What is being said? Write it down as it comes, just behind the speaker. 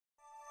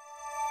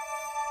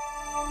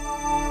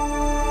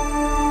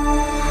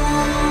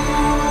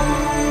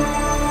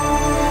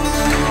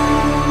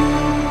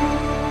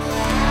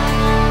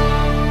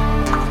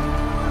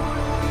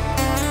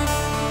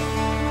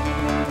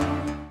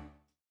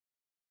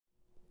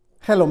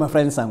Hello my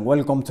friends and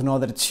welcome to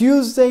another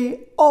Tuesday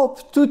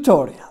of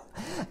tutorial.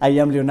 I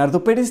am Leonardo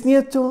Perez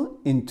Nieto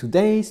and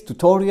today's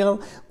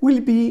tutorial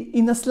will be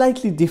in a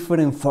slightly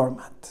different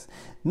format.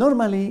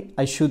 Normally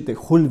I shoot the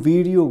whole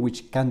video,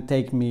 which can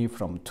take me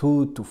from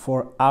 2 to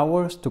 4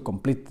 hours to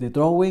complete the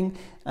drawing,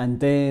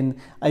 and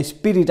then I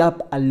speed it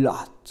up a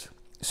lot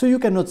so you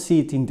cannot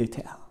see it in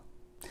detail.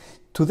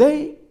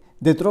 Today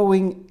the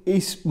drawing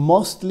is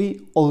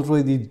mostly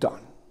already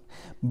done,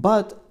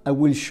 but I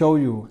will show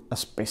you a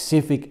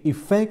specific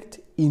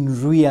effect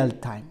in real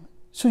time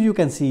so you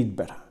can see it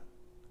better.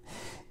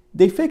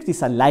 The effect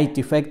is a light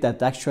effect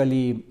that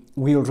actually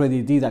we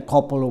already did a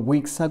couple of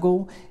weeks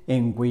ago,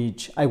 in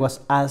which I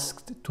was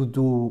asked to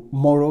do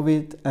more of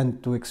it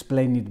and to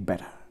explain it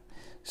better.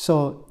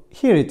 So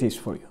here it is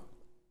for you.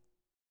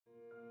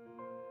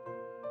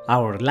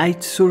 Our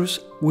light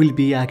source will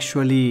be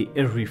actually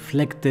a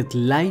reflected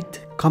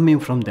light coming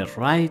from the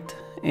right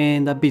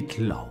and a bit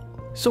low.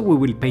 So we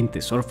will paint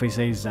the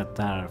surfaces that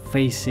are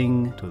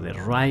facing to the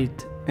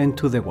right and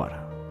to the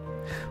water.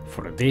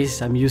 For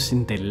this I'm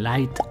using the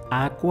light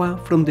aqua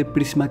from the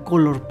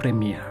Prismacolor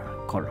Premier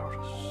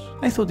colors.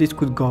 I thought it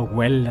could go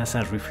well as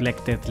a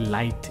reflected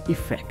light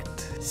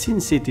effect,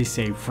 since it is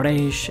a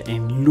fresh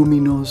and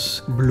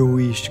luminous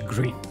bluish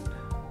green.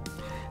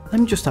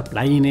 I'm just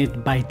applying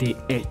it by the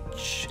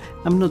edge.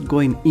 I'm not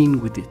going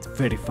in with it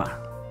very far.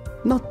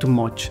 Not too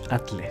much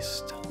at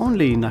least,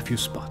 only in a few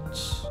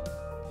spots.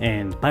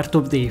 And part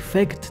of the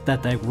effect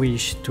that I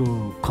wish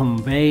to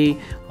convey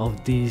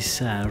of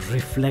this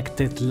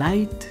reflected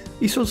light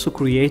is also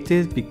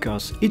created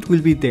because it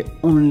will be the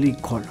only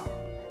color.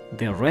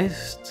 The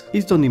rest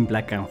is done in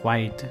black and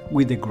white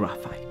with the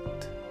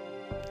graphite.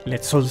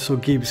 Let's also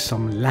give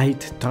some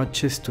light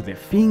touches to the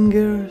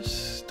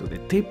fingers, to the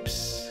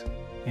tips,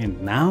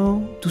 and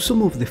now to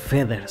some of the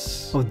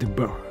feathers of the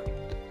bird.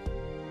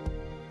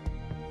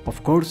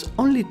 Of course,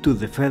 only to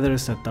the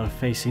feathers that are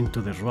facing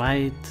to the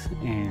right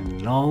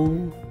and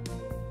low,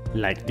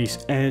 like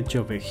this edge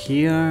over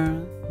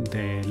here,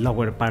 the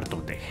lower part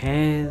of the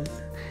head,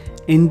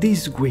 and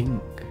this wing,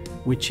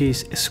 which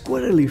is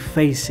squarely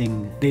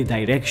facing the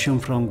direction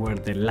from where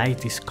the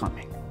light is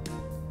coming.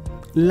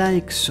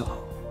 Like so.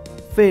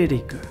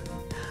 Very good.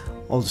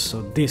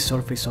 Also this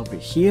surface over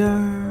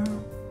here,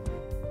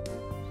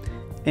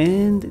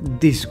 and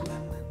this one,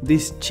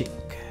 this cheek.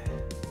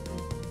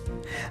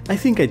 I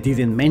think I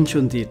didn't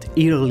mention it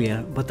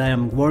earlier, but I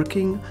am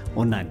working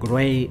on a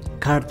grey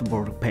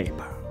cardboard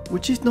paper,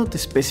 which is not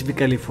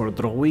specifically for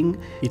drawing,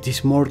 it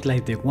is more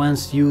like the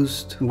ones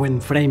used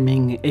when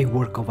framing a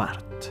work of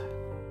art.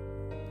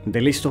 The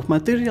list of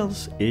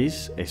materials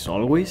is, as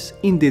always,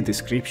 in the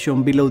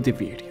description below the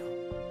video.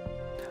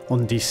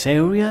 On this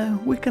area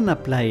we can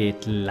apply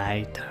it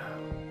lighter.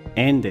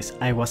 And as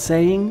I was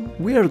saying,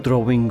 we are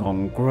drawing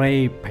on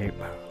grey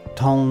paper,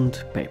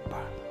 toned paper.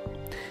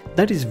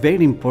 That is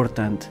very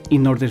important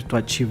in order to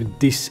achieve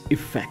this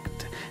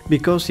effect,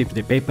 because if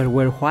the paper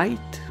were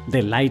white,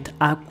 the light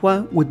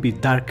aqua would be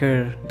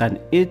darker than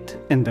it,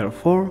 and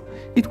therefore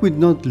it would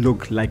not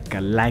look like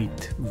a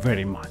light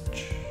very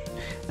much.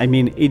 I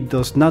mean, it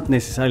does not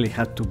necessarily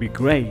have to be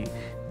grey.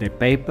 The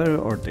paper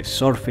or the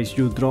surface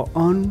you draw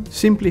on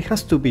simply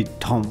has to be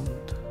toned,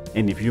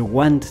 and if you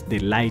want the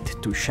light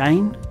to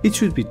shine, it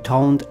should be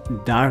toned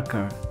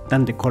darker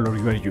than the color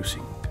you are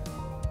using.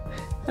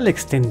 I'll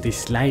extend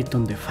this light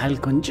on the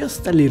falcon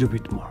just a little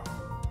bit more.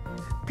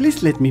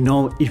 Please let me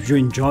know if you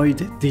enjoyed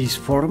this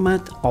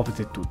format of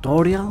the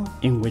tutorial,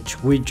 in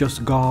which we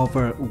just go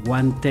over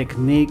one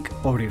technique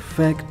or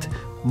effect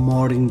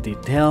more in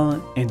detail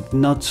and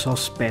not so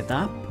sped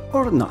up,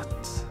 or not,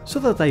 so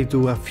that I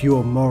do a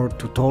few more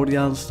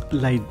tutorials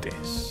like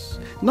this.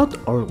 Not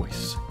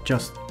always,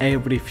 just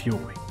every few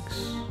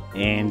weeks.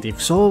 And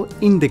if so,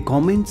 in the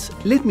comments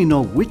let me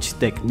know which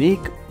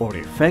technique or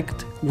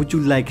effect would you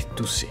like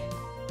to see.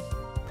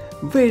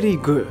 Very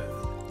good.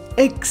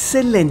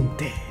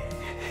 Excelente.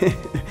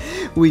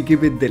 We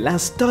give it the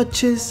last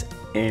touches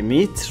and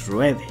it's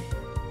ready.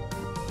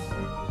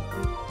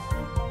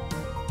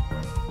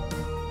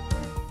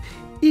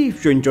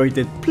 If you enjoyed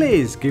it,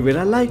 please give it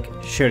a like,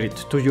 share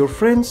it to your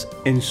friends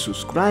and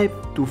subscribe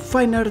to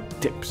finer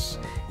tips.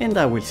 And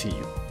I will see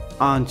you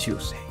on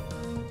Tuesday.